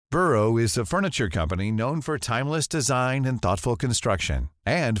Burrow is a furniture company known for timeless design and thoughtful construction,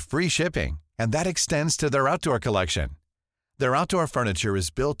 and free shipping, and that extends to their outdoor collection. Their outdoor furniture is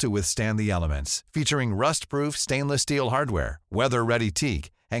built to withstand the elements, featuring rust-proof stainless steel hardware, weather-ready teak,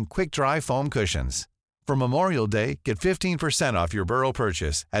 and quick-dry foam cushions. For Memorial Day, get 15% off your Burrow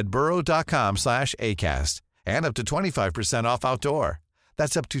purchase at burrow.com/ACAST and up to 25% off outdoor.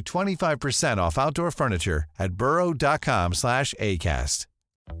 That's up to 25% off outdoor furniture at burrow.com/ACAST.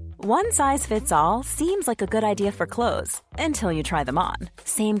 One size fits all seems like a good idea for clothes until you try them on.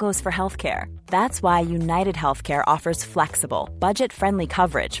 Same goes for healthcare. That's why United Healthcare offers flexible, budget-friendly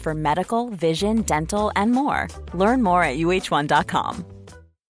coverage for medical, vision, dental, and more. Learn more at uh1.com.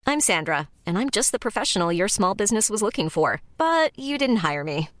 I'm Sandra, and I'm just the professional your small business was looking for. But you didn't hire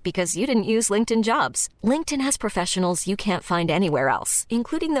me because you didn't use LinkedIn Jobs. LinkedIn has professionals you can't find anywhere else,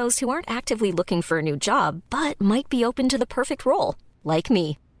 including those who aren't actively looking for a new job, but might be open to the perfect role, like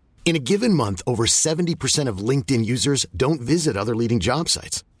me. In a given month, over 70% of LinkedIn users don't visit other leading job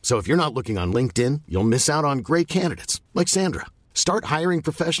sites. So if you're not looking on LinkedIn, you'll miss out on great candidates like Sandra. Start hiring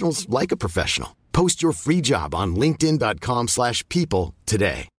professionals like a professional. Post your free job on linkedin.com/people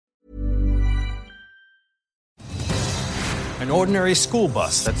today. An ordinary school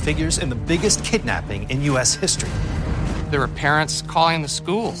bus that figures in the biggest kidnapping in U.S. history. There were parents calling the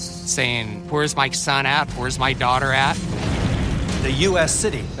schools saying, "Where's my son at? Where's my daughter at?" The U.S.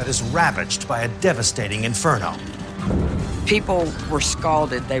 city that is ravaged by a devastating inferno. People were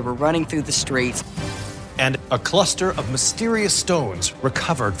scalded. They were running through the streets. And a cluster of mysterious stones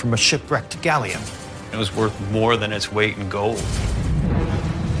recovered from a shipwrecked galleon. It was worth more than its weight in gold.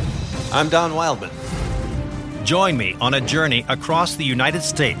 I'm Don Wildman. Join me on a journey across the United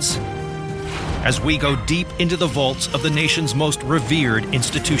States as we go deep into the vaults of the nation's most revered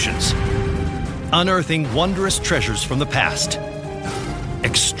institutions, unearthing wondrous treasures from the past,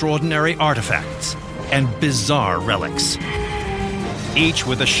 extraordinary artifacts, and bizarre relics, each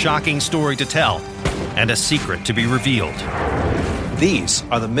with a shocking story to tell and a secret to be revealed. These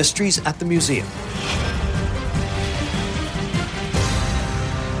are the mysteries at the museum.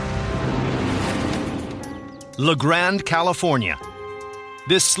 La Grande, California.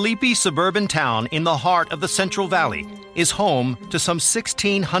 This sleepy suburban town in the heart of the Central Valley is home to some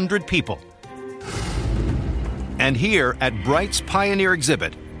 1,600 people. And here at Bright's Pioneer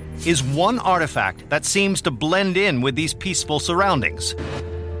Exhibit is one artifact that seems to blend in with these peaceful surroundings.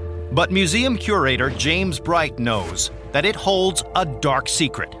 But museum curator James Bright knows that it holds a dark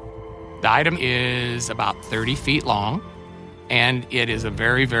secret. The item is about 30 feet long, and it is a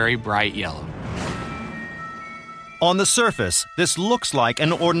very, very bright yellow. On the surface, this looks like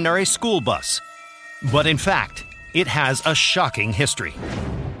an ordinary school bus. But in fact, it has a shocking history.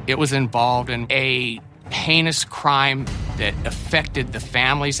 It was involved in a heinous crime that affected the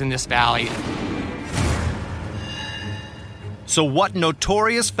families in this valley. So what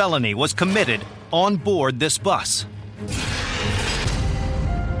notorious felony was committed on board this bus?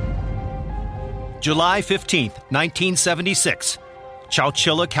 July 15th, 1976,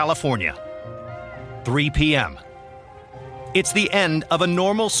 Chowchilla, California. 3 p.m. It's the end of a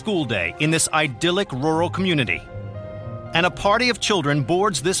normal school day in this idyllic rural community. And a party of children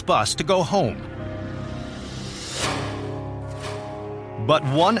boards this bus to go home. But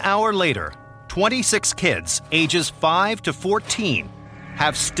 1 hour later, 26 kids, ages 5 to 14,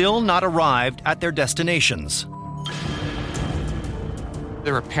 have still not arrived at their destinations.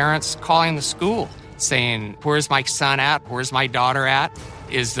 There were parents calling the school saying, "Where's my son at? Where's my daughter at?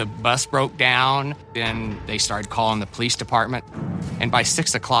 Is the bus broke down?" Then they started calling the police department. And by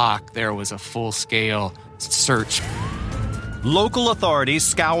 6 o'clock, there was a full-scale search. Local authorities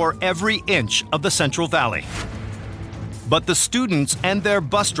scour every inch of the Central Valley. But the students and their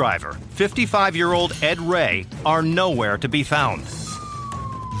bus driver, 55-year-old Ed Ray, are nowhere to be found.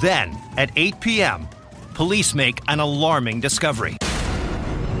 Then, at 8 p.m., police make an alarming discovery.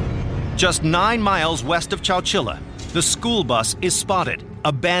 Just 9 miles west of Chowchilla, the school bus is spotted,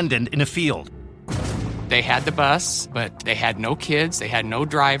 abandoned in a field. They had the bus, but they had no kids, they had no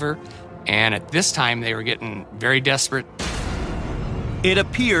driver, and at this time they were getting very desperate. It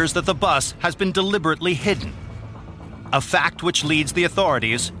appears that the bus has been deliberately hidden, a fact which leads the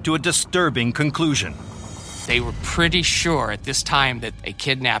authorities to a disturbing conclusion. They were pretty sure at this time that a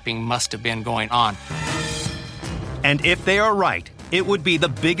kidnapping must have been going on. And if they are right, it would be the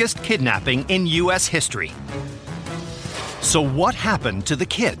biggest kidnapping in U.S. history. So what happened to the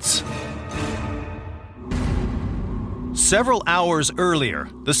kids? Several hours earlier,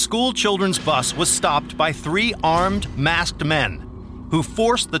 the school children's bus was stopped by 3 armed, masked men who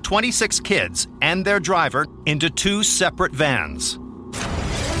forced the 26 kids and their driver into 2 separate vans.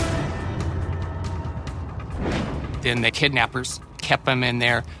 Then the kidnappers kept them in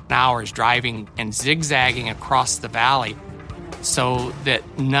there hours, driving and zigzagging across the valley so that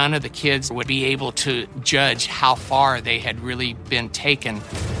none of the kids would be able to judge how far they had really been taken.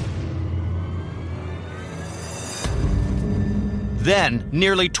 Then,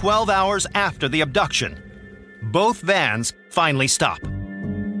 nearly 12 hours after the abduction, both vans finally stop.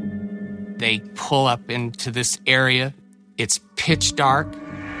 They pull up into this area. It's pitch dark.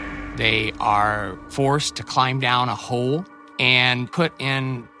 They are forced to climb down a hole and put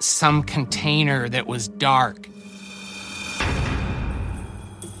in some container that was dark.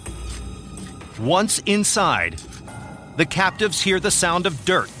 Once inside, the captives hear the sound of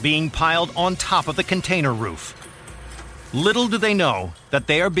dirt being piled on top of the container roof. Little do they know that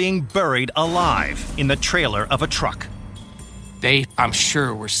they are being buried alive in the trailer of a truck. They, I'm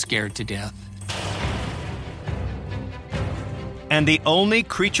sure, were scared to death. And the only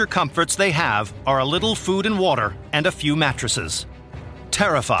creature comforts they have are a little food and water and a few mattresses.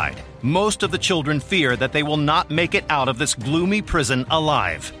 Terrified, most of the children fear that they will not make it out of this gloomy prison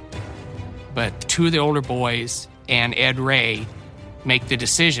alive. But two of the older boys and Ed Ray make the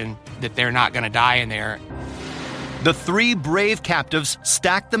decision that they're not going to die in there. The three brave captives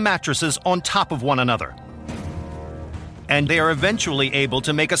stack the mattresses on top of one another. And they are eventually able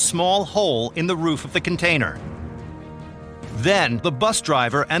to make a small hole in the roof of the container. Then, the bus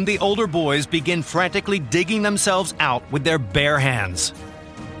driver and the older boys begin frantically digging themselves out with their bare hands.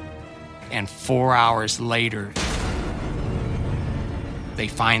 And 4 hours later, they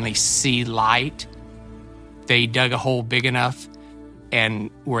finally see light. They dug a hole big enough and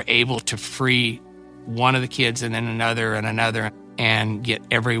were able to free one of the kids and then another and get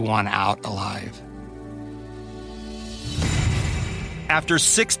everyone out alive. After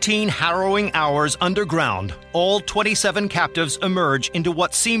 16 harrowing hours underground, all 27 captives emerge into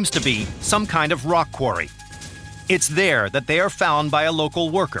what seems to be some kind of rock quarry. It's there that they are found by a local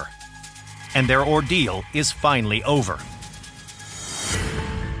worker, and their ordeal is finally over.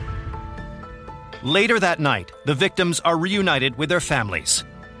 Later that night, the victims are reunited with their families.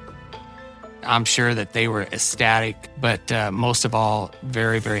 I'm sure that they were ecstatic, but most of all,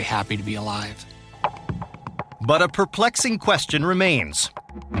 very, very happy to be alive. But a perplexing question remains.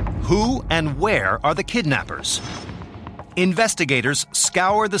 Who and where are the kidnappers? Investigators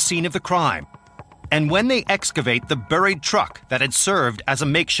scour the scene of the crime, and when they excavate the buried truck that had served as a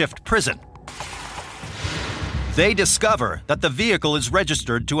makeshift prison, they discover that the vehicle is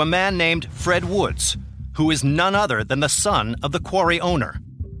registered to a man named Fred Woods, who is none other than the son of the quarry owner.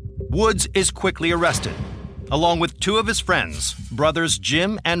 Woods is quickly arrested, along with two of his friends, brothers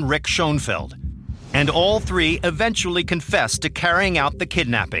Jim and Rick Schoenfeld, and all three eventually confess to carrying out the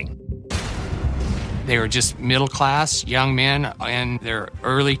kidnapping. They were just middle-class young men in their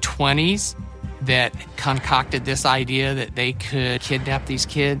early 20s that concocted this idea that they could kidnap these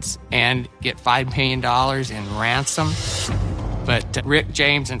kids and get $5 million in ransom. But Rick,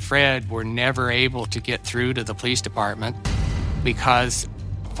 James, and Fred were never able to get through to the police department because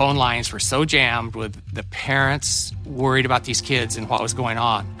phone lines were so jammed with the parents worried about these kids and what was going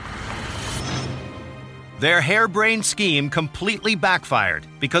on. Their harebrained scheme completely backfired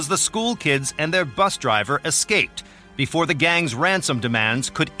because the school kids and their bus driver escaped before the gang's ransom demands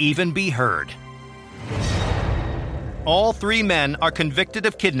could even be heard. All three men are convicted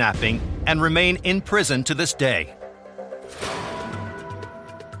of kidnapping and remain in prison to this day.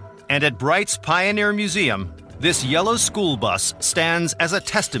 And at Bright's Pioneer Museum, this yellow school bus stands as a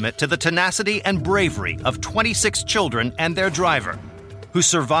testament to the tenacity and bravery of 26 children and their driver, who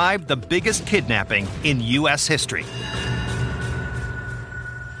survived the biggest kidnapping in U.S. history.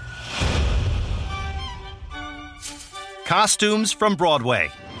 Costumes from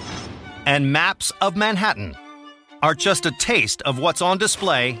Broadway and maps of Manhattan are just a taste of what's on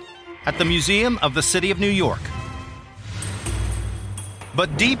display at the Museum of the City of New York.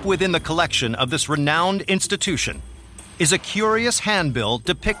 But deep within the collection of this renowned institution is a curious handbill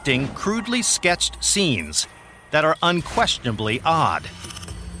depicting crudely sketched scenes that are unquestionably odd.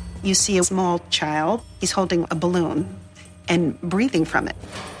 You see a small child, he's holding a balloon and breathing from it.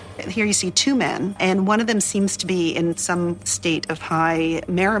 Here you see two men, and one of them seems to be in some state of high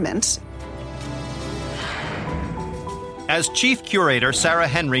merriment. As chief curator Sarah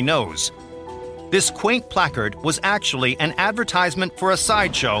Henry knows, this quaint placard was actually an advertisement for a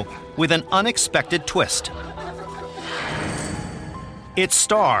sideshow with an unexpected twist. Its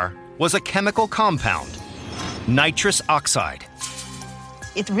star was a chemical compound, nitrous oxide.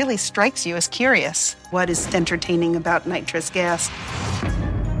 It really strikes you as curious. What is entertaining about nitrous gas?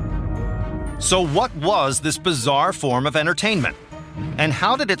 So what was this bizarre form of entertainment? And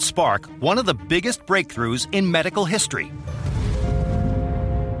how did it spark one of the biggest breakthroughs in medical history?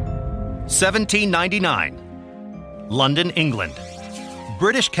 1799. London, England.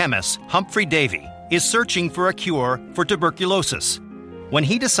 British chemist Humphrey Davy is searching for a cure for tuberculosis when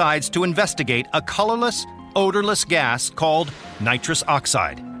he decides to investigate a colorless, odorless gas called nitrous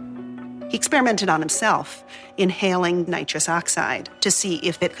oxide. He experimented on himself, inhaling nitrous oxide to see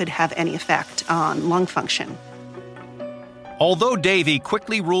if it could have any effect on lung function. Although Davy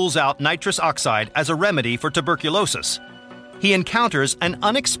quickly rules out nitrous oxide as a remedy for tuberculosis, he encounters an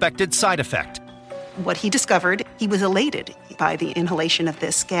unexpected side effect. What he discovered, he was elated by the inhalation of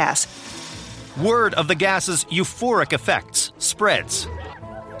this gas. Word of the gas's euphoric effects spreads.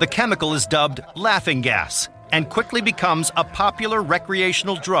 The chemical is dubbed laughing gas and quickly becomes a popular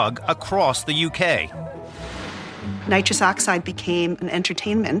recreational drug across the UK. Nitrous oxide became an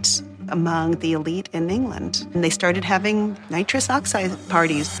entertainment among the elite in England, and they started having nitrous oxide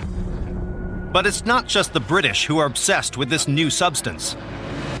parties. But it's not just the British who are obsessed with this new substance.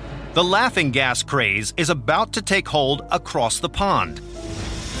 The laughing gas craze is about to take hold across the pond.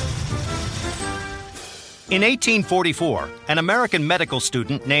 In 1844, an American medical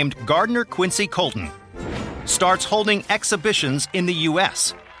student named Gardner Quincy Colton starts holding exhibitions in the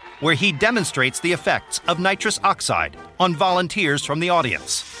U.S., where he demonstrates the effects of nitrous oxide on volunteers from the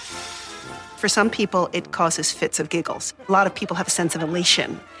audience. For some people, it causes fits of giggles. A lot of people have a sense of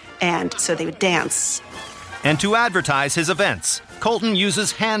elation, and so they would dance. And to advertise his events, Colton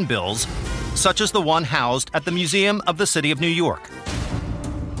uses handbills, such as the one housed at the Museum of the City of New York.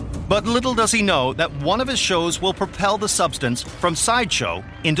 But little does he know that one of his shows will propel the substance from sideshow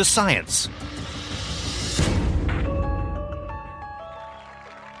into science.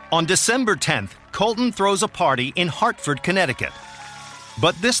 On December 10th, Colton throws a party in Hartford, Connecticut.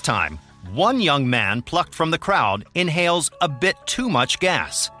 But this time, one young man plucked from the crowd inhales a bit too much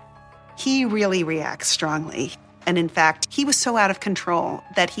gas. He really reacts strongly. And in fact, he was so out of control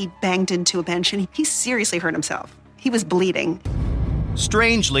that he banged into a bench and he seriously hurt himself. He was bleeding.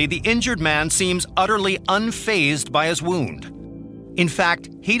 Strangely, the injured man seems utterly unfazed by his wound. In fact,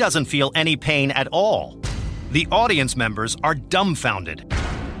 he doesn't feel any pain at all. The audience members are dumbfounded.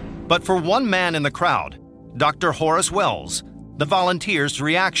 But for one man in the crowd, Dr. Horace Wells, the volunteer's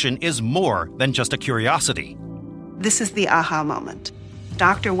reaction is more than just a curiosity. This is the aha moment.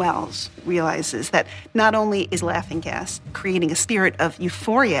 Dr. Wells realizes that not only is laughing gas creating a spirit of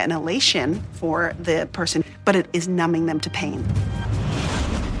euphoria and elation for the person, but it is numbing them to pain.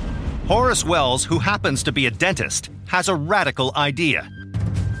 Horace Wells, who happens to be a dentist, has a radical idea: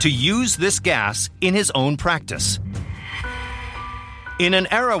 to use this gas in his own practice. In an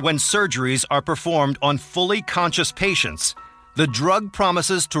era when surgeries are performed on fully conscious patients, the drug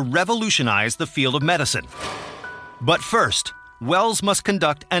promises to revolutionize the field of medicine. But first, Wells must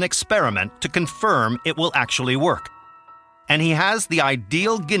conduct an experiment to confirm it will actually work. And he has the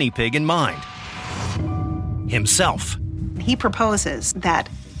ideal guinea pig in mind: himself. He proposes that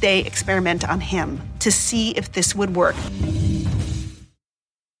they experiment on him to see if this would work.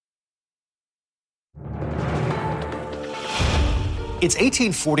 It's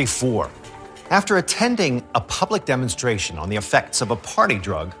 1844. After attending a public demonstration on the effects of a party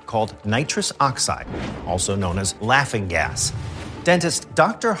drug called nitrous oxide, also known as laughing gas, dentist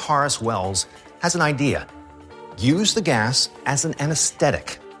Dr. Horace Wells has an idea: use the gas as an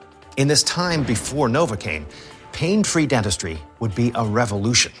anesthetic. In this time before Novocaine, pain-free dentistry would be a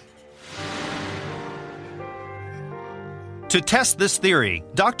revolution. To test this theory,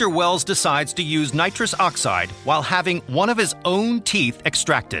 Dr. Wells decides to use nitrous oxide while having one of his own teeth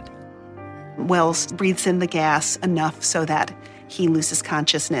extracted. Wells breathes in the gas enough so that he loses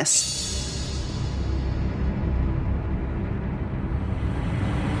consciousness.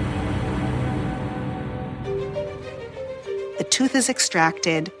 The tooth is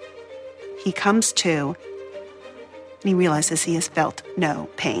extracted. He comes to, and he realizes he has felt no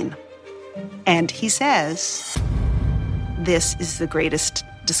pain. And he says, "This is the greatest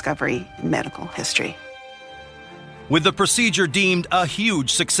discovery in medical history." With the procedure deemed a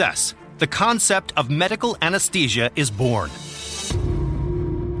huge success, the concept of medical anesthesia is born.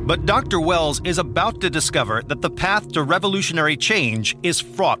 But Dr. Wells is about to discover that the path to revolutionary change is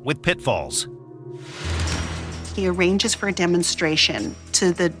fraught with pitfalls. He arranges for a demonstration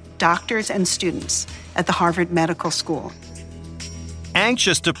to the doctors and students at the Harvard Medical School.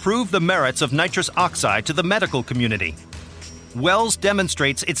 Anxious to prove the merits of nitrous oxide to the medical community, Wells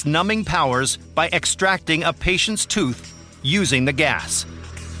demonstrates its numbing powers by extracting a patient's tooth using the gas.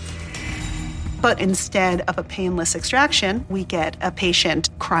 But instead of a painless extraction, we get a patient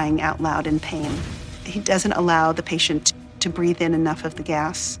crying out loud in pain. He doesn't allow the patient to breathe in enough of the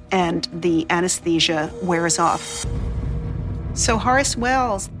gas, and the anesthesia wears off. So Horace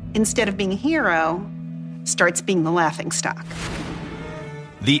Wells, instead of being a hero, starts being the laughingstock.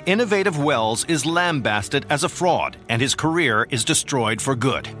 The innovative Wells is lambasted as a fraud, and his career is destroyed for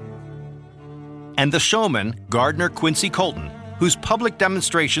good. And the showman, Gardner Quincy Colton, whose public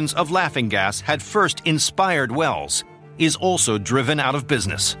demonstrations of laughing gas had first inspired Wells, is also driven out of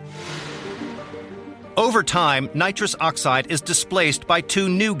business. Over time, nitrous oxide is displaced by two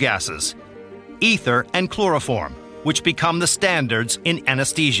new gases, ether and chloroform, which become the standards in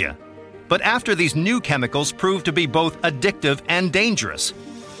anesthesia. But after these new chemicals prove to be both addictive and dangerous,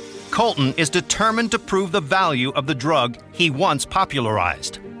 Colton is determined to prove the value of the drug he once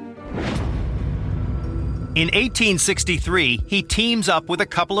popularized. In 1863, he teams up with a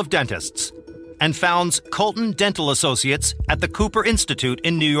couple of dentists and founds Colton Dental Associates at the Cooper Institute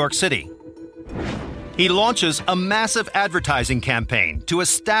in New York City. He launches a massive advertising campaign to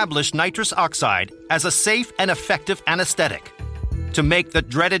establish nitrous oxide as a safe and effective anesthetic, to make the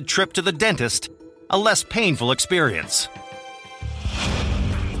dreaded trip to the dentist a less painful experience.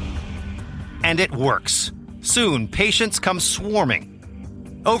 And it works. Soon, patients come swarming.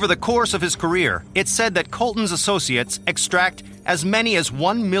 Over the course of his career, it's said that Colton's associates extract as many as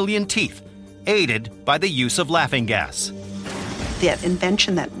 1 million teeth, aided by the use of laughing gas. That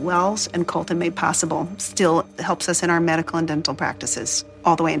invention that Wells and Colton made possible still helps us in our medical and dental practices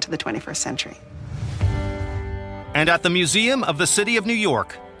all the way into the 21st century. And at the Museum of the City of New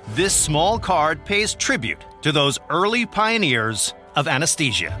York, this small card pays tribute to those early pioneers of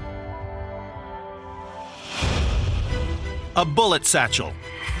anesthesia. A bullet satchel,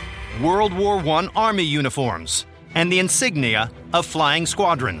 World War I Army uniforms, and the insignia of flying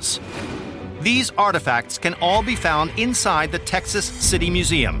squadrons. These artifacts can all be found inside the Texas City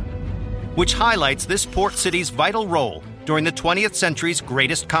Museum, which highlights this port city's vital role during the 20th century's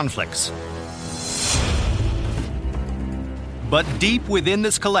greatest conflicts. But deep within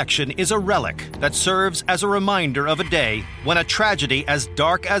this collection is a relic that serves as a reminder of a day when a tragedy as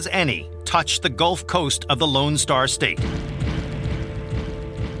dark as any touched the Gulf Coast of the Lone Star State.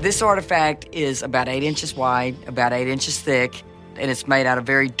 This artifact is about 8 inches wide, about 8 inches thick, and it's made out of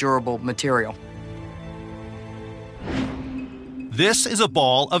very durable material. This is a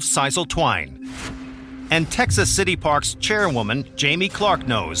ball of sisal twine. And Texas City Park's chairwoman, Jamie Clark,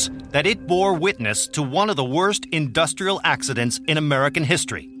 knows that it bore witness to one of the worst industrial accidents in American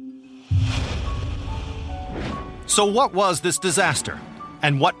history. So what was this disaster?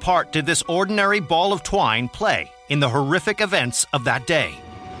 And what part did this ordinary ball of twine play in the horrific events of that day?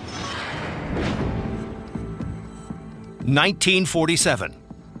 1947.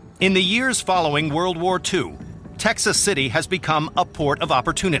 In the years following World War II, Texas City has become a port of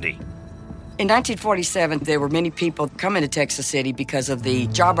opportunity. In 1947, there were many people coming to Texas City because of the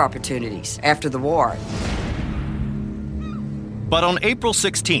job opportunities after the war. But on April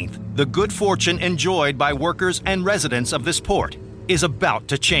 16th, the good fortune enjoyed by workers and residents of this port is about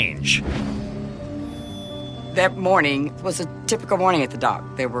to change. That morning was a typical morning at the dock.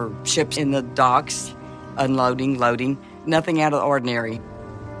 There were ships in the docks, unloading, loading, nothing out of the ordinary.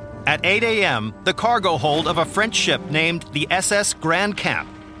 At 8 a.m., the cargo hold of a French ship named the SS Grand Camp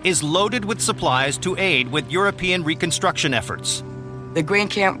is loaded with supplies to aid with European reconstruction efforts. The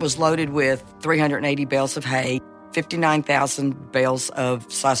Grand Camp was loaded with 380 bales of hay, 59,000 bales of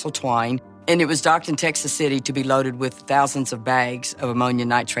sisal twine, and it was docked in Texas City to be loaded with thousands of bags of ammonium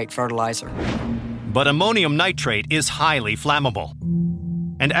nitrate fertilizer. But ammonium nitrate is highly flammable.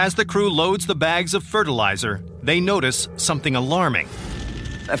 And as the crew loads the bags of fertilizer, they notice something alarming.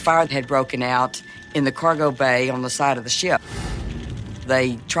 A fire had broken out in the cargo bay on the side of the ship.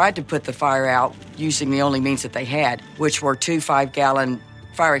 They tried to put the fire out using the only means that they had, which were 2 5-gallon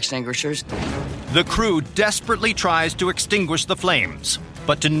fire extinguishers. The crew desperately tries to extinguish the flames,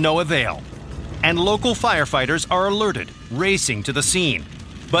 but to no avail. And local firefighters are alerted, racing to the scene.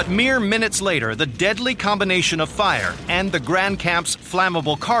 But mere minutes later, the deadly combination of fire and the Grand Camp's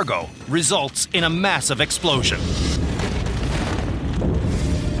flammable cargo results in a massive explosion.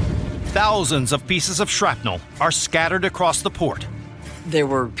 Thousands of pieces of shrapnel are scattered across the port. There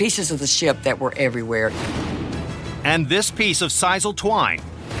were pieces of the ship that were everywhere. And this piece of sisal twine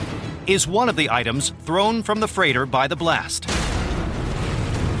is one of the items thrown from the freighter by the blast.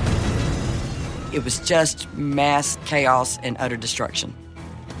 It was just mass chaos and utter destruction.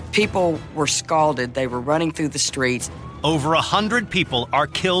 People were scalded. They were running through the streets. Over 100 people are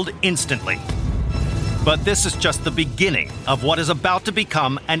killed instantly. But this is just the beginning of what is about to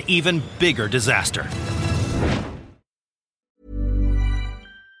become an even bigger disaster.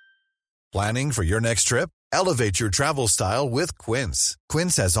 Planning for your next trip? Elevate your travel style with Quince.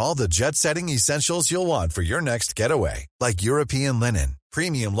 Quince has all the jet-setting essentials you'll want for your next getaway, like European linen,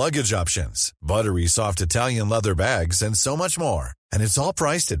 premium luggage options, buttery soft Italian leather bags, and so much more. And it's all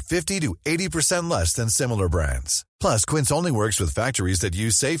priced at 50 to 80% less than similar brands. Plus, Quince only works with factories that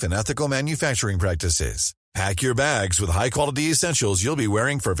use safe and ethical manufacturing practices. Pack your bags with high-quality essentials you'll be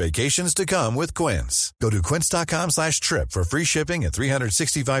wearing for vacations to come with Quince. Go to quince.com/trip for free shipping and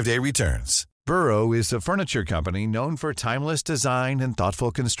 365-day returns. Burrow is a furniture company known for timeless design and thoughtful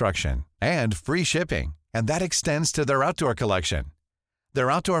construction, and free shipping, and that extends to their outdoor collection.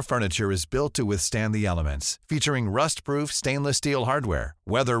 Their outdoor furniture is built to withstand the elements, featuring rust-proof stainless steel hardware,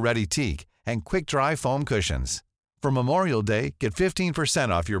 weather-ready teak, and quick-dry foam cushions. For Memorial Day, get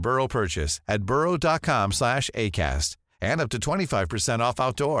 15% off your Burrow purchase at burrow.com/ACAST and up to 25% off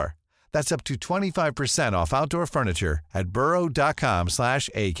outdoor. That's up to 25% off outdoor furniture at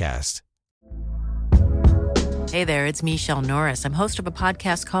burrow.com/ACAST. Hey there, it's Michelle Norris. I'm host of a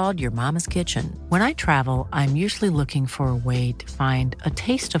podcast called Your Mama's Kitchen. When I travel, I'm usually looking for a way to find a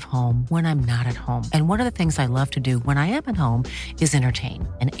taste of home when I'm not at home. And one of the things I love to do when I am at home is entertain.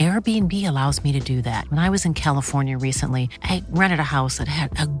 And Airbnb allows me to do that. When I was in California recently, I rented a house that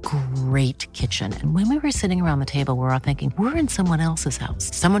had a great kitchen. And when we were sitting around the table, we were all thinking, we're in someone else's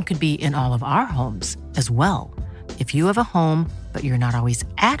house. Someone could be in all of our homes as well. If you have a home, but you're not always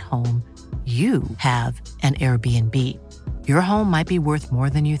at home, you have an Airbnb. Your home might be worth more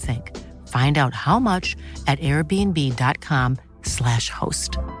than you think. Find out how much at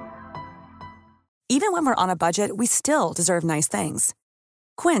airbnb.com/host. Even when we're on a budget, we still deserve nice things.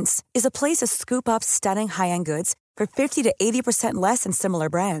 Quince is a place to scoop up stunning high-end goods for 50 to 80% less than similar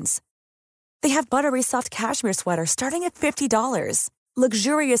brands. They have buttery soft cashmere sweaters starting at $50,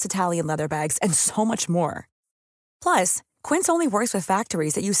 luxurious Italian leather bags, and so much more. Plus, Quince only works with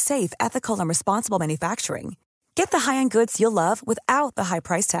factories that use safe, ethical, and responsible manufacturing. Get the high-end goods you'll love without the high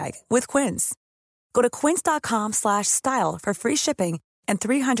price tag with Quince. Go to quince.com/style for free shipping and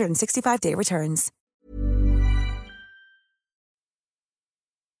 365-day returns.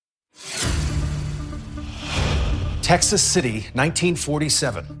 Texas City,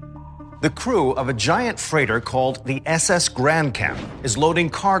 1947. The crew of a giant freighter called the SS Grand Camp is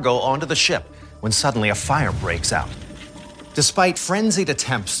loading cargo onto the ship when suddenly a fire breaks out. Despite frenzied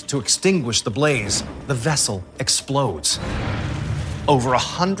attempts to extinguish the blaze, the vessel explodes. Over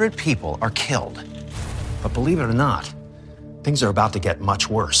 100 people are killed. But believe it or not, things are about to get much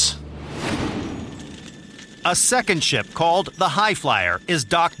worse. A second ship called the High Flyer is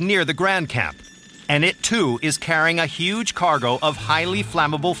docked near the Grand Camp, and it too is carrying a huge cargo of highly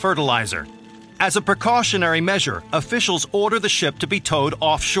flammable fertilizer. As a precautionary measure, officials order the ship to be towed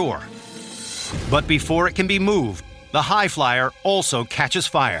offshore. But before it can be moved, the High Flyer also catches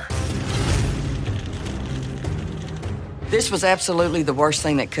fire. This was absolutely the worst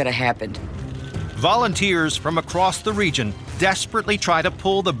thing that could have happened. Volunteers from across the region desperately try to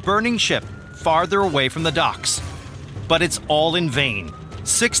pull the burning ship farther away from the docks. But it's all in vain.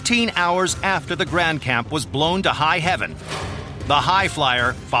 16 hours after the Grand Camp was blown to high heaven, the High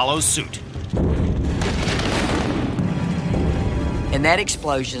Flyer follows suit. And that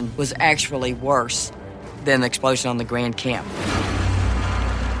explosion was actually worse than the explosion on the Grand Camp.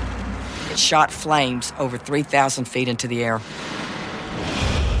 It shot flames over 3,000 feet into the air.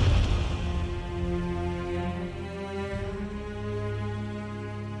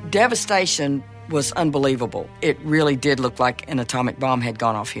 Devastation was unbelievable. It really did look like an atomic bomb had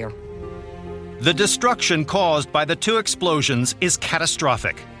gone off here. The destruction caused by the two explosions is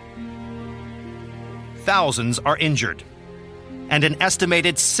catastrophic. Thousands are injured, and an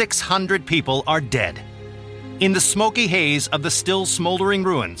estimated 600 people are dead. In the smoky haze of the still smoldering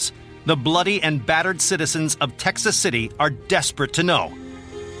ruins, the bloody and battered citizens of Texas City are desperate to know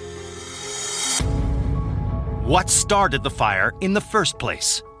what started the fire in the first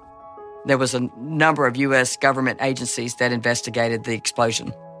place. There was a number of U.S. government agencies that investigated the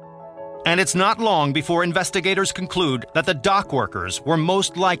explosion. And it's not long before investigators conclude that the dock workers were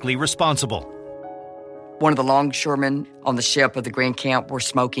most likely responsible. One of the longshoremen on the ship of the Grand Camp were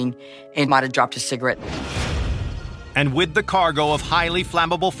smoking and might have dropped a cigarette. And with the cargo of highly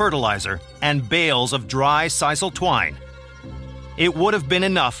flammable fertilizer and bales of dry sisal twine, it would have been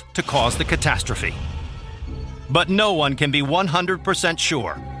enough to cause the catastrophe. But no one can be 100%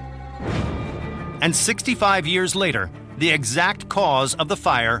 sure. And 65 years later, the exact cause of the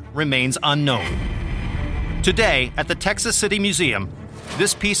fire remains unknown. Today, at the Texas City Museum,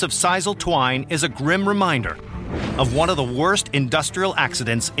 this piece of sisal twine is a grim reminder of one of the worst industrial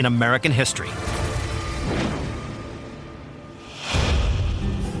accidents in American history.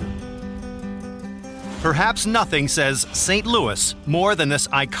 Perhaps nothing says St. Louis more than this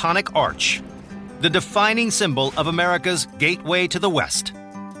iconic arch, the defining symbol of America's gateway to the West.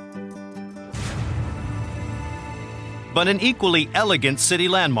 But an equally elegant city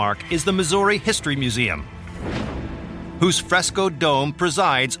landmark is the Missouri History Museum, whose frescoed dome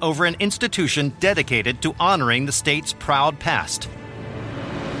presides over an institution dedicated to honoring the state's proud past.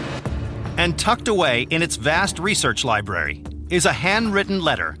 And tucked away in its vast research library is a handwritten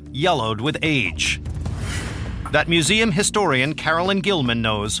letter yellowed with age that museum historian Carolyn Gilman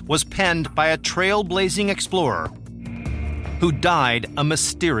knows was penned by a trailblazing explorer who died a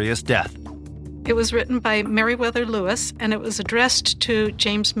mysterious death. It was written by Meriwether Lewis, and it was addressed to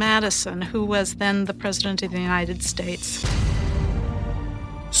James Madison, who was then the President of the United States.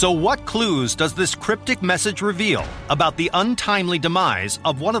 So what clues does this cryptic message reveal about the untimely demise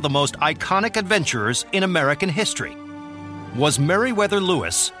of one of the most iconic adventurers in American history? Was Meriwether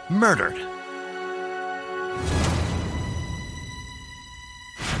Lewis murdered?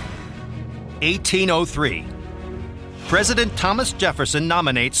 (1803). President Thomas Jefferson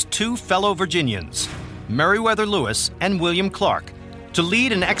nominates two fellow Virginians, Meriwether Lewis and William Clark, to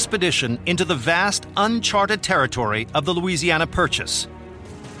lead an expedition into the vast, uncharted territory of the Louisiana Purchase.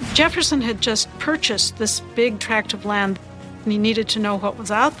 Jefferson had just purchased this big tract of land, and he needed to know what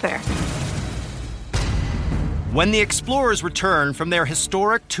was out there. When the explorers return from their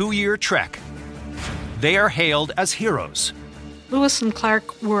historic 2-year trek, they are hailed as heroes. Lewis and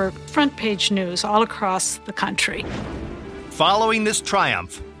Clark were front-page news all across the country. Following this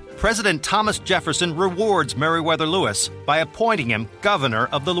triumph, President Thomas Jefferson rewards Meriwether Lewis by appointing him governor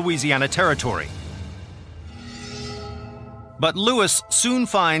of the Louisiana Territory. But Lewis soon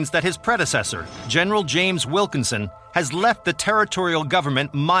finds that his predecessor, General James Wilkinson, has left the territorial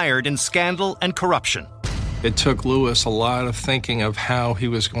government mired in scandal and corruption. It took Lewis a lot of thinking of how he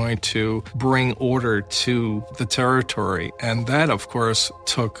was going to bring order to the territory, and that, of course,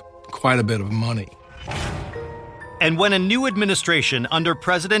 took quite a bit of money. And when a new administration under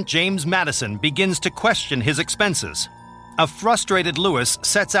President James Madison begins to question his expenses, a frustrated Lewis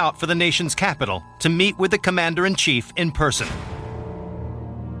sets out for the nation's capital to meet with the commander-in-chief in person.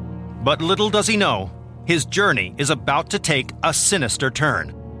 But little does he know, his journey is about to take a sinister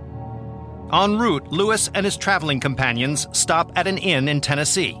turn. En route, Lewis and his traveling companions stop at an inn in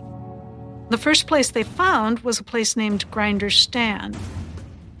Tennessee. The first place they found was a place named Grinder's Stand.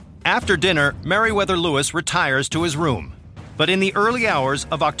 After dinner, Meriwether Lewis retires to his room. But in the early hours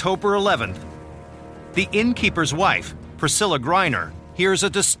of October 11th, the innkeeper's wife, Priscilla Griner, hears a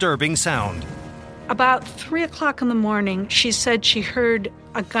disturbing sound. About 3 o'clock in the morning, she said she heard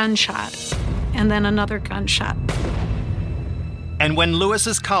a gunshot and then another gunshot. And when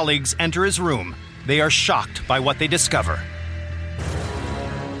Lewis's colleagues enter his room, they are shocked by what they discover.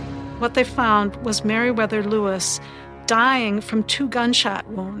 What they found was Meriwether Lewis dying from 2 gunshot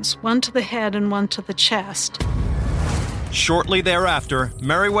wounds, one to the head and one to the chest. Shortly thereafter,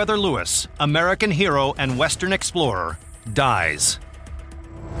 Meriwether Lewis, American hero and Western explorer, dies.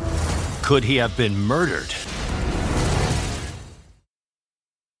 Could he have been murdered?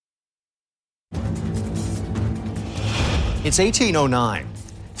 It's 1809.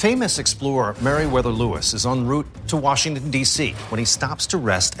 Famous explorer Meriwether Lewis is en route to Washington, D.C. when he stops to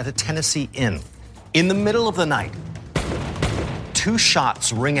rest at a Tennessee inn. In the middle of the night, 2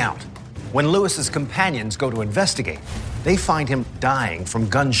 shots ring out. When Lewis's companions go to investigate, they find him dying from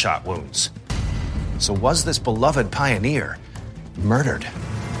gunshot wounds. So was this beloved pioneer murdered?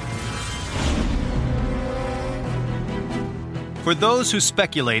 For those who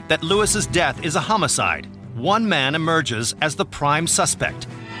speculate that Lewis's death is a homicide, one man emerges as the prime suspect.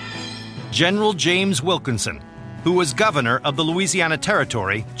 General James Wilkinson, who was governor of the Louisiana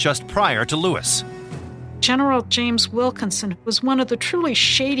Territory just prior to Lewis. General James Wilkinson was one of the truly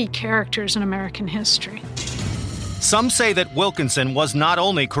shady characters in American history. Some say that Wilkinson was not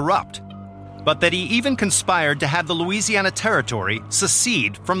only corrupt, but that he even conspired to have the Louisiana Territory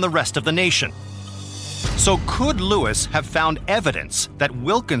secede from the rest of the nation. So could Lewis have found evidence that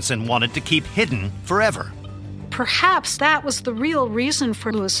Wilkinson wanted to keep hidden forever? Perhaps that was the real reason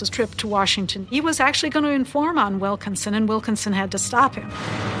for Lewis's trip to Washington. He was actually going to inform on Wilkinson, and Wilkinson had to stop him.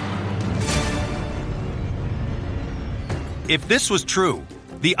 If this was true,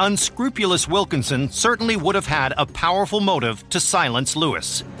 the unscrupulous Wilkinson certainly would have had a powerful motive to silence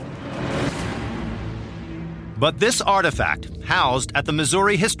Lewis. But this artifact, housed at the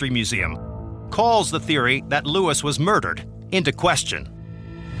Missouri History Museum, calls the theory that Lewis was murdered into question.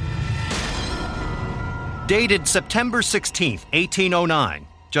 Dated September 16, 1809,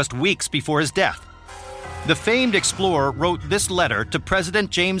 just weeks before his death, The famed explorer wrote this letter to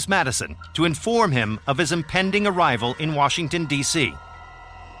President James Madison to inform him of his impending arrival in Washington, D.C.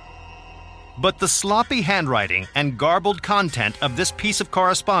 But the sloppy handwriting and garbled content of this piece of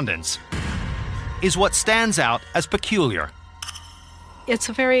correspondence is what stands out as peculiar. It's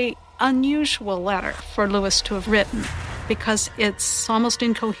a very unusual letter for Lewis to have written because it's almost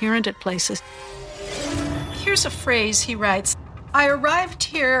incoherent at places. Here's a phrase he writes: "I arrived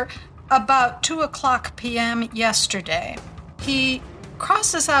here about 2:00 p.m. yesterday." He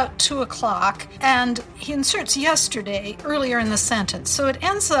crosses out 2:00 and he inserts yesterday earlier in the sentence. So it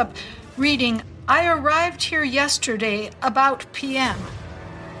ends up reading, "I arrived here yesterday about p.m."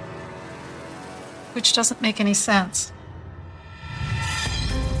 which doesn't make any sense.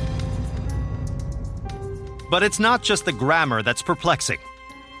 But it's not just the grammar that's perplexing.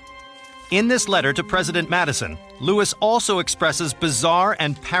 In this letter to President Madison, Lewis also expresses bizarre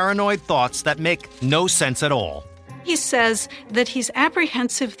and paranoid thoughts that make no sense at all. He says that he's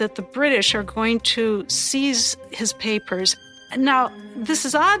apprehensive that the British are going to seize his papers. Now, this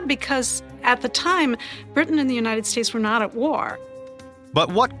is odd because at the time, Britain and the United States were not at war. But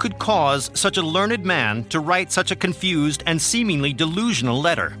what could cause such a learned man to write such a confused and seemingly delusional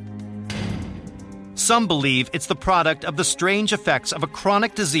letter? Some believe it's the product of the strange effects of a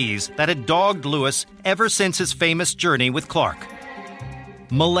chronic disease that had dogged Lewis ever since his famous journey with Clark.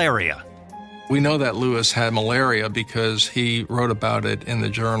 Malaria. We know that Lewis had malaria because he wrote about it in the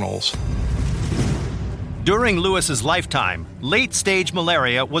journals. During Lewis's lifetime, late-stage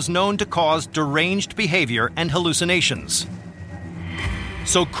malaria was known to cause deranged behavior and hallucinations.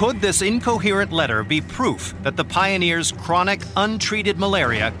 So could this incoherent letter be proof that the pioneer's chronic, untreated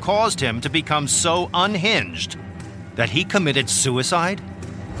malaria caused him to become so unhinged that he committed suicide?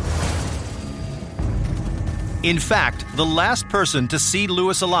 In fact, the last person to see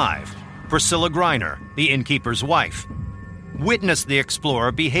Lewis alive, Priscilla Greiner, the innkeeper's wife, witnessed the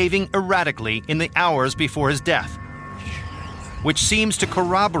explorer behaving erratically in the hours before his death, which seems to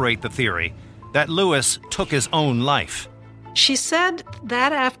corroborate the theory that Lewis took his own life. She said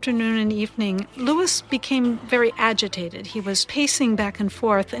that afternoon and evening, Lewis became very agitated. He was pacing back and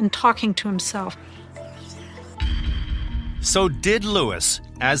forth and talking to himself. So did Lewis,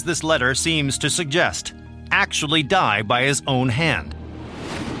 as this letter seems to suggest, actually die by his own hand?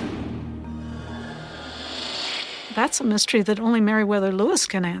 That's a mystery that only Meriwether Lewis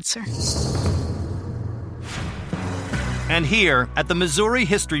can answer. And here at the Missouri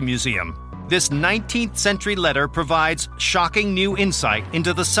History Museum, this 19th century letter provides shocking new insight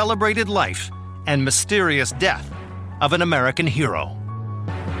into the celebrated life and mysterious death of an American hero.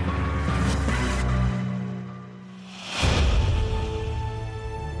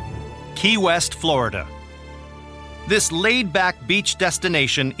 Key West, Florida. This laid-back beach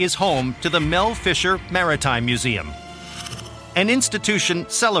destination is home to the Mel Fisher Maritime Museum, an institution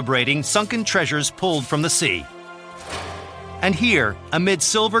celebrating sunken treasures pulled from the sea. And here, amid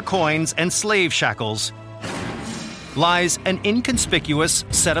silver coins and slave shackles, lies an inconspicuous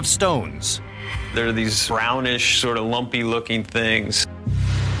set of stones. They're these brownish, sort of lumpy-looking things.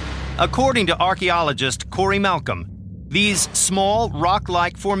 According to archaeologist Corey Malcolm, these small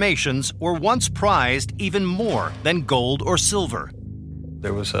rock-like formations were once prized even more than gold or silver.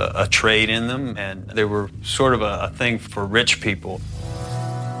 There was a trade in them, and they were sort of a thing for rich people.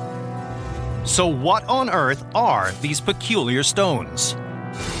 So what on earth are these peculiar stones?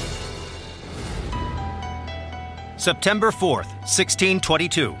 September 4th,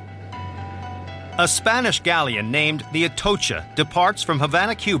 1622. A Spanish galleon named the Atocha departs from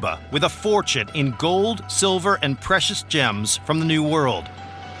Havana, Cuba, with a fortune in gold, silver, and precious gems from the New World.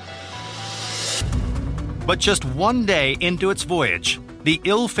 But just one day into its voyage, the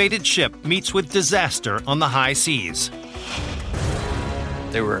ill-fated ship meets with disaster on the high seas.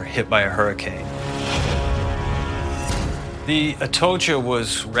 They were hit by a hurricane. The Atocha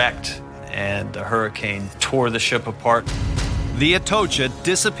was wrecked, and the hurricane tore the ship apart. The Atocha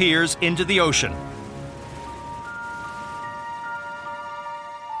disappears into the ocean,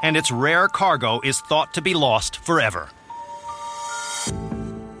 and its rare cargo is thought to be lost forever.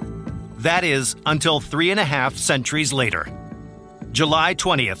 That is, until 3.5 centuries later. July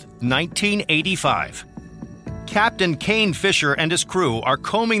 20th, 1985. Captain Kane Fisher and his crew are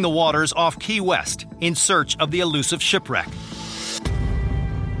combing the waters off Key West in search of the elusive shipwreck,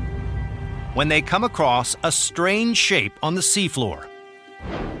 when they come across a strange shape on the seafloor.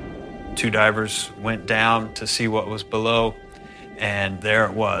 2 divers went down to see what was below, and there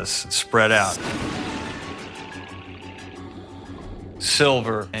it was, spread out.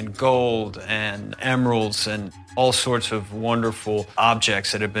 Silver and gold and emeralds and all sorts of wonderful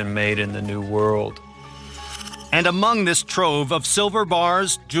objects that had been made in the New World. And among this trove of silver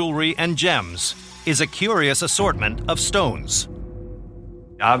bars, jewelry, and gems is a curious assortment of stones.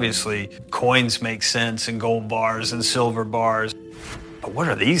 Obviously, coins make sense, and gold bars and silver bars. But what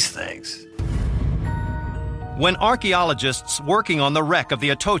are these things? When archaeologists working on the wreck of the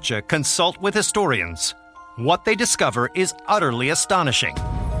Atocha consult with historians, what they discover is utterly astonishing.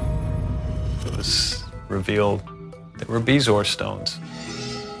 It was revealed they were Bezoar stones.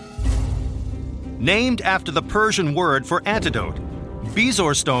 Named after the Persian word for antidote,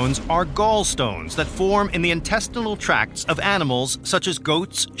 Bezoar stones are gallstones that form in the intestinal tracts of animals such as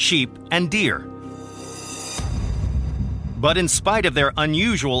goats, sheep, and deer. But in spite of their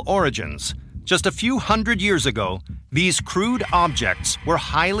unusual origins, just a few hundred years ago, these crude objects were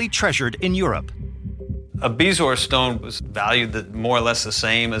highly treasured in Europe. A Bezoar stone was valued more or less the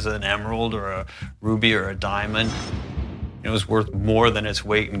same as an emerald or a ruby or a diamond. It was worth more than its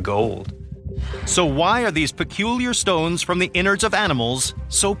weight in gold. So why are these peculiar stones from the innards of animals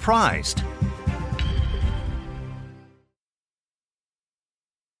so prized?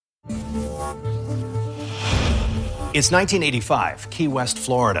 It's 1985, Key West,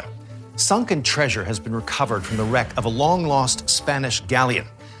 Florida. Sunken treasure has been recovered from the wreck of a long-lost Spanish galleon.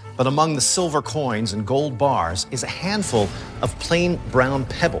 But among the silver coins and gold bars is a handful of plain brown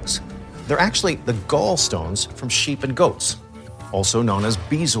pebbles. They're actually the gallstones from sheep and goats, also known as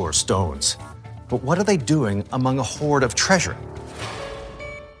Bezoar stones. But what are they doing among a hoard of treasure?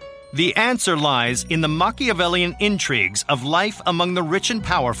 The answer lies in the Machiavellian intrigues of life among the rich and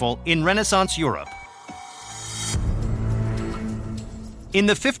powerful in Renaissance Europe. In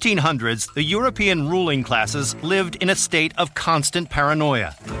the 1500s, the European ruling classes lived in a state of constant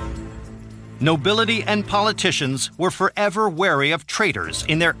paranoia. Nobility and politicians were forever wary of traitors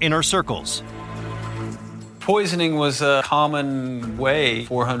in their inner circles. Poisoning was a common way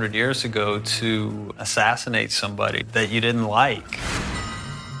 400 years ago to assassinate somebody that you didn't like.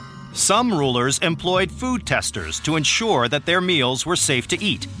 Some rulers employed food testers to ensure that their meals were safe to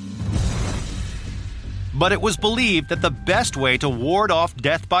eat. But it was believed that the best way to ward off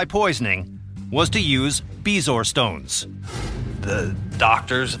death by poisoning was to use Bezoar stones. The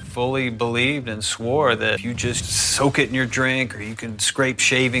doctors fully believed and swore that if you just soak it in your drink, or you can scrape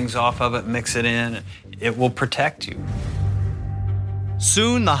shavings off of it, mix it in, it will protect you.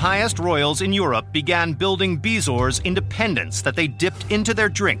 Soon, the highest royals in Europe began building Bezoars in dependents that they dipped into their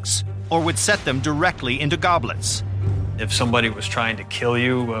drinks or would set them directly into goblets. If somebody was trying to kill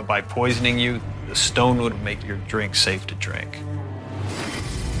you by poisoning you, the stone would make your drink safe to drink.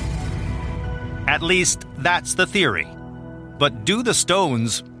 At least, that's the theory. But do the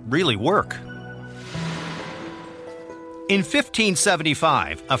stones really work? In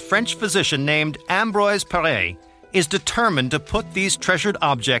 1575, a French physician named Ambroise Paré is determined to put these treasured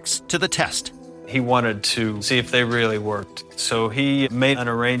objects to the test. He wanted to see if they really worked. So he made an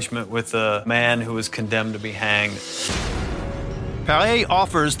arrangement with a man who was condemned to be hanged. Paré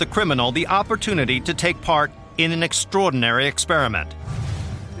offers the criminal the opportunity to take part in an extraordinary experiment.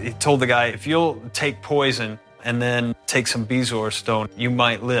 He told the guy, if you'll take poison and then take some Bezoar stone, you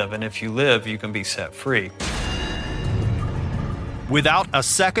might live. And if you live, you can be set free. Without a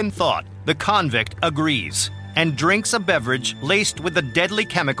second thought, the convict agrees and drinks a beverage laced with the deadly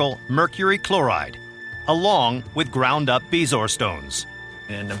chemical mercury chloride, along with ground-up Bezoar stones.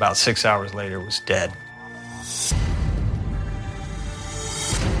 And about 6 hours later, was dead.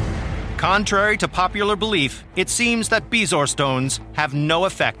 Contrary to popular belief, it seems that Bezoar stones have no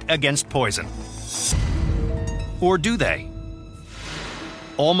effect against poison. Or do they?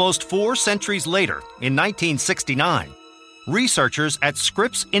 Almost 4 centuries later, in 1969, researchers at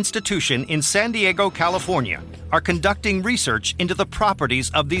Scripps Institution in San Diego, California, are conducting research into the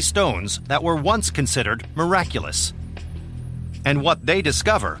properties of these stones that were once considered miraculous. And what they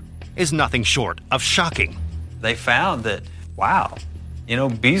discover is nothing short of shocking. They found that, wow,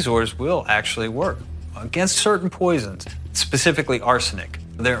 Bezoars will actually work against certain poisons, specifically arsenic.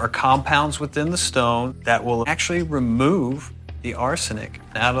 There are compounds within the stone that will actually remove the arsenic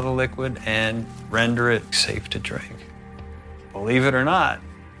out of the liquid and render it safe to drink. Believe it or not,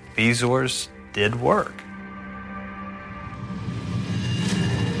 Bezoars did work.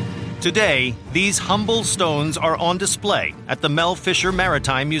 Today, these humble stones are on display at the Mel Fisher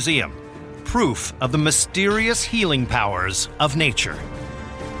Maritime Museum, proof of the mysterious healing powers of nature.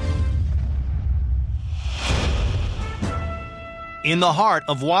 In the heart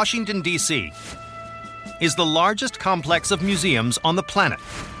of Washington, D.C., is the largest complex of museums on the planet,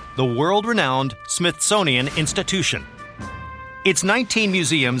 the world-renowned Smithsonian Institution. Its 19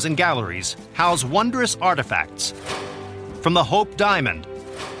 museums and galleries house wondrous artifacts, from the Hope Diamond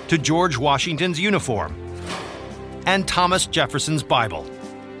to George Washington's uniform, and Thomas Jefferson's Bible.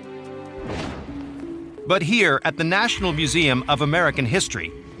 But here at the National Museum of American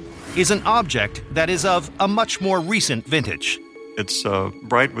History is an object that is of a much more recent vintage. It's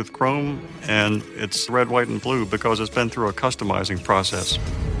bright with chrome, and it's red, white, and blue because it's been through a customizing process.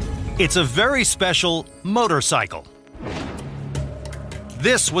 It's a very special motorcycle.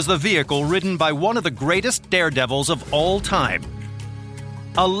 This was the vehicle ridden by one of the greatest daredevils of all time,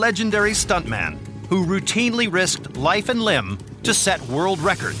 a legendary stuntman who routinely risked life and limb to set world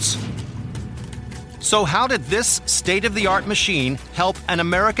records. So how did this state-of-the-art machine help an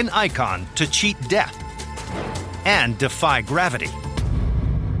American icon to cheat death and defy gravity?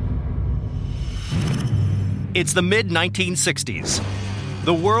 It's the mid-1960s.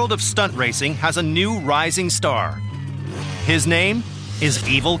 The world of stunt racing has a new rising star. His name is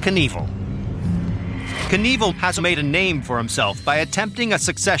Evel Knievel. Knievel has made a name for himself by attempting a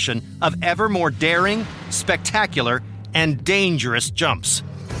succession of ever more daring, spectacular, and dangerous jumps.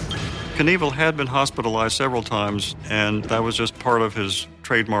 Knievel had been hospitalized several times, and that was just part of his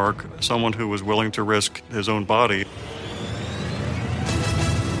trademark, someone who was willing to risk his own body.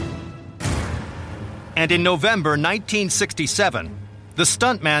 And in November 1967, the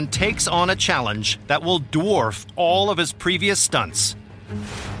stuntman takes on a challenge that will dwarf all of his previous stunts.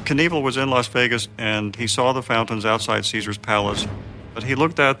 Knievel was in Las Vegas, and he saw the fountains outside Caesar's Palace. But he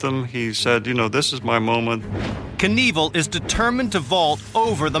looked at them, he said, this is my moment. Knievel is determined to vault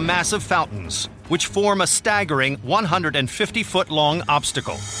over the massive fountains, which form a staggering 150-foot-long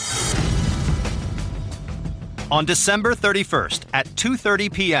obstacle. On December 31st at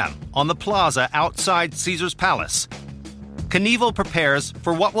 2:30 p.m. on the plaza outside Caesar's Palace, Knievel prepares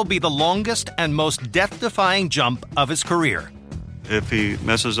for what will be the longest and most death-defying jump of his career. If he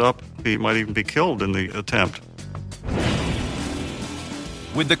messes up, he might even be killed in the attempt.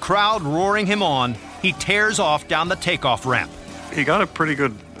 With the crowd roaring him on, he tears off down the takeoff ramp. He got a pretty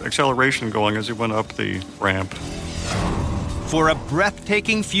good acceleration going as he went up the ramp. For a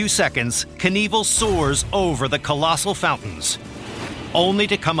breathtaking few seconds, Knievel soars over the colossal fountains, only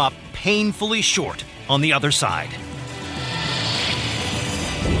to come up painfully short on the other side.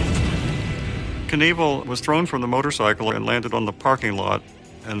 Knievel was thrown from the motorcycle and landed on the parking lot,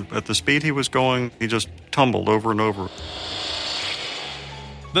 and at the speed he was going, he just tumbled over and over.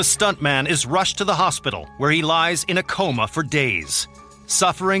 The stuntman is rushed to the hospital, where he lies in a coma for days,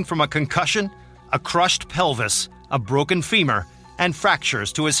 suffering from a concussion, a crushed pelvis, a broken femur, and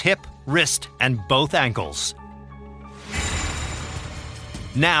fractures to his hip, wrist, and both ankles.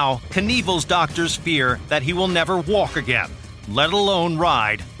 Now, Knievel's doctors fear that he will never walk again, let alone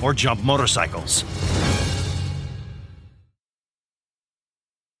ride or jump motorcycles.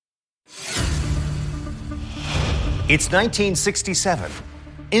 It's 1967.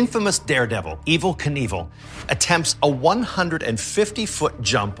 Infamous daredevil Evel Knievel attempts a 150-foot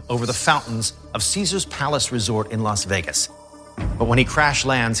jump over the fountains of Caesar's Palace Resort in Las Vegas. But when he crash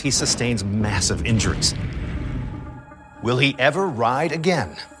lands, he sustains massive injuries. Will he ever ride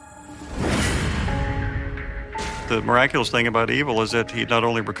again? The miraculous thing about Evel is that he not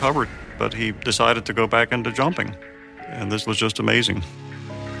only recovered, but he decided to go back into jumping. And this was just amazing.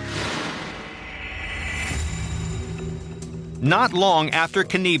 Not long after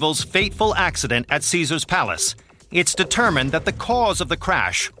Knievel's fateful accident at Caesar's Palace, it's determined that the cause of the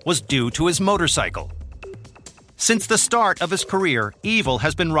crash was due to his motorcycle. Since the start of his career, Evel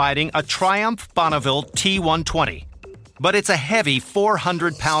has been riding a Triumph Bonneville T120. But it's a heavy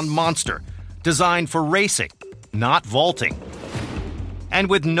 400-pound monster designed for racing, not vaulting.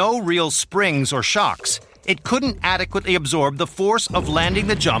 And with no real springs or shocks, it couldn't adequately absorb the force of landing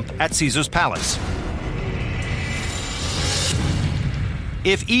the jump at Caesar's Palace.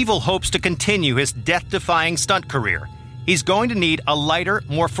 If Evel hopes to continue his death-defying stunt career, he's going to need a lighter,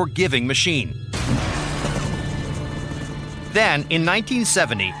 more forgiving machine. Then, in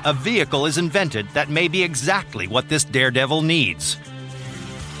 1970, a vehicle is invented that may be exactly what this daredevil needs.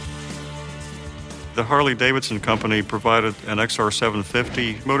 The Harley-Davidson company provided an XR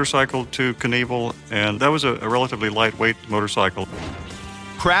 750 motorcycle to Knievel, and that was a relatively lightweight motorcycle.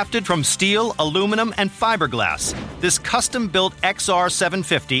 Crafted from steel, aluminum, and fiberglass, this custom-built XR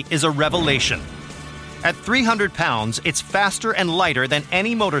 750 is a revelation. At 300 pounds, it's faster and lighter than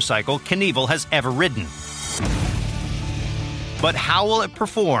any motorcycle Knievel has ever ridden. But how will it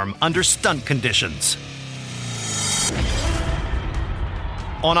perform under stunt conditions?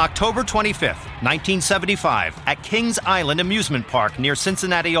 On October 25th, 1975, at Kings Island Amusement Park near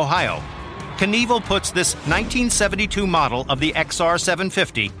Cincinnati, Ohio, Knievel puts this 1972 model of the XR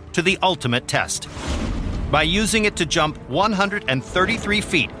 750 to the ultimate test by using it to jump 133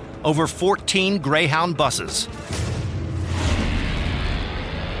 feet over 14 Greyhound buses.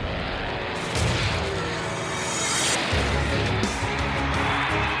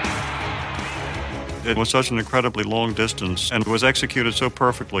 It was such an incredibly long distance and was executed so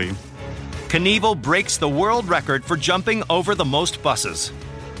perfectly. Knievel breaks the world record for jumping over the most buses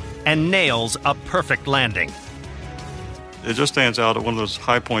and nails a perfect landing. It just stands out at one of those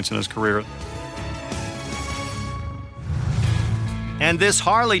high points in his career. And this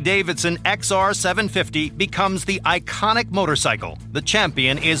Harley-Davidson XR 750 becomes the iconic motorcycle the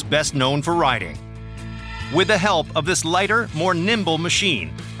champion is best known for riding. With the help of this lighter, more nimble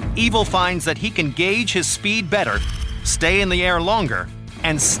machine, Evil finds that he can gauge his speed better, stay in the air longer,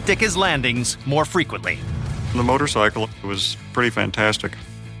 and stick his landings more frequently. The motorcycle was pretty fantastic.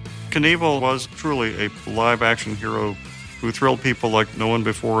 Knievel was truly a live-action hero who thrilled people like no one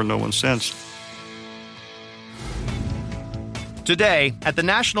before and no one since. Today, at the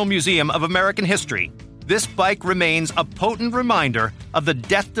National Museum of American History, this bike remains a potent reminder of the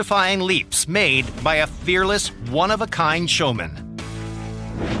death-defying leaps made by a fearless, one-of-a-kind showman.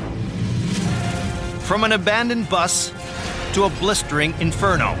 From an abandoned bus to a blistering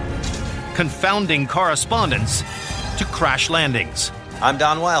inferno, confounding correspondence to crash landings. I'm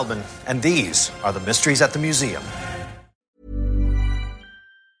Don Wildman, and these are the mysteries at the museum.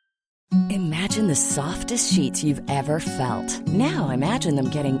 Imagine the softest sheets you've ever felt. Now imagine them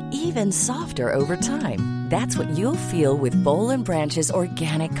getting even softer over time. That's what you'll feel with Boll & Branch's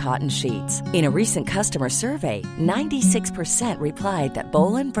organic cotton sheets. In a recent customer survey, 96% replied that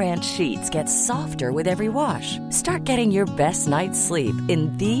Boll & Branch sheets get softer with every wash. Start getting your best night's sleep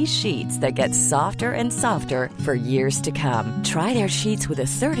in these sheets that get softer and softer for years to come. Try their sheets with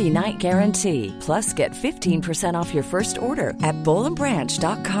a 30-night guarantee. Plus, get 15% off your first order at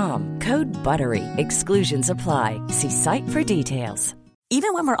bollandbranch.com. Code BUTTERY. Exclusions apply. See site for details.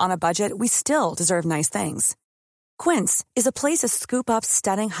 Even when we're on a budget, we still deserve nice things. Quince is a place to scoop up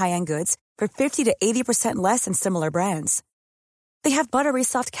stunning high-end goods for 50 to 80% less than similar brands. They have buttery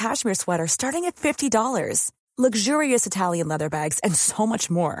soft cashmere sweaters starting at $50, luxurious Italian leather bags, and so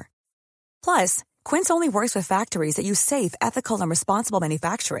much more. Plus, Quince only works with factories that use safe, ethical, and responsible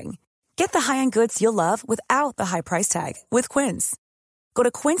manufacturing. Get the high-end goods you'll love without the high price tag with Quince. Go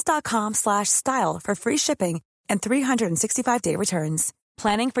to quince.com/style for free shipping and 365-day returns.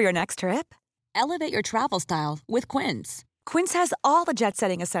 Planning for your next trip? Elevate your travel style with Quince. Quince has all the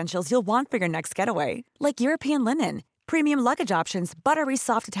jet-setting essentials you'll want for your next getaway, like European linen, premium luggage options, buttery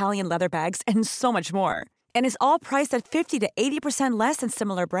soft Italian leather bags, and so much more. And is all priced at 50 to 80% less than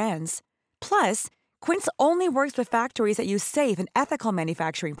similar brands. Plus, Quince only works with factories that use safe and ethical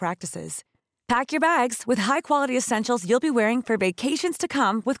manufacturing practices. Pack your bags with high-quality essentials you'll be wearing for vacations to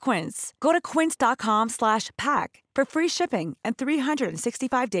come with Quince. Go to quince.com/pack for free shipping and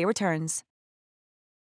 365-day returns.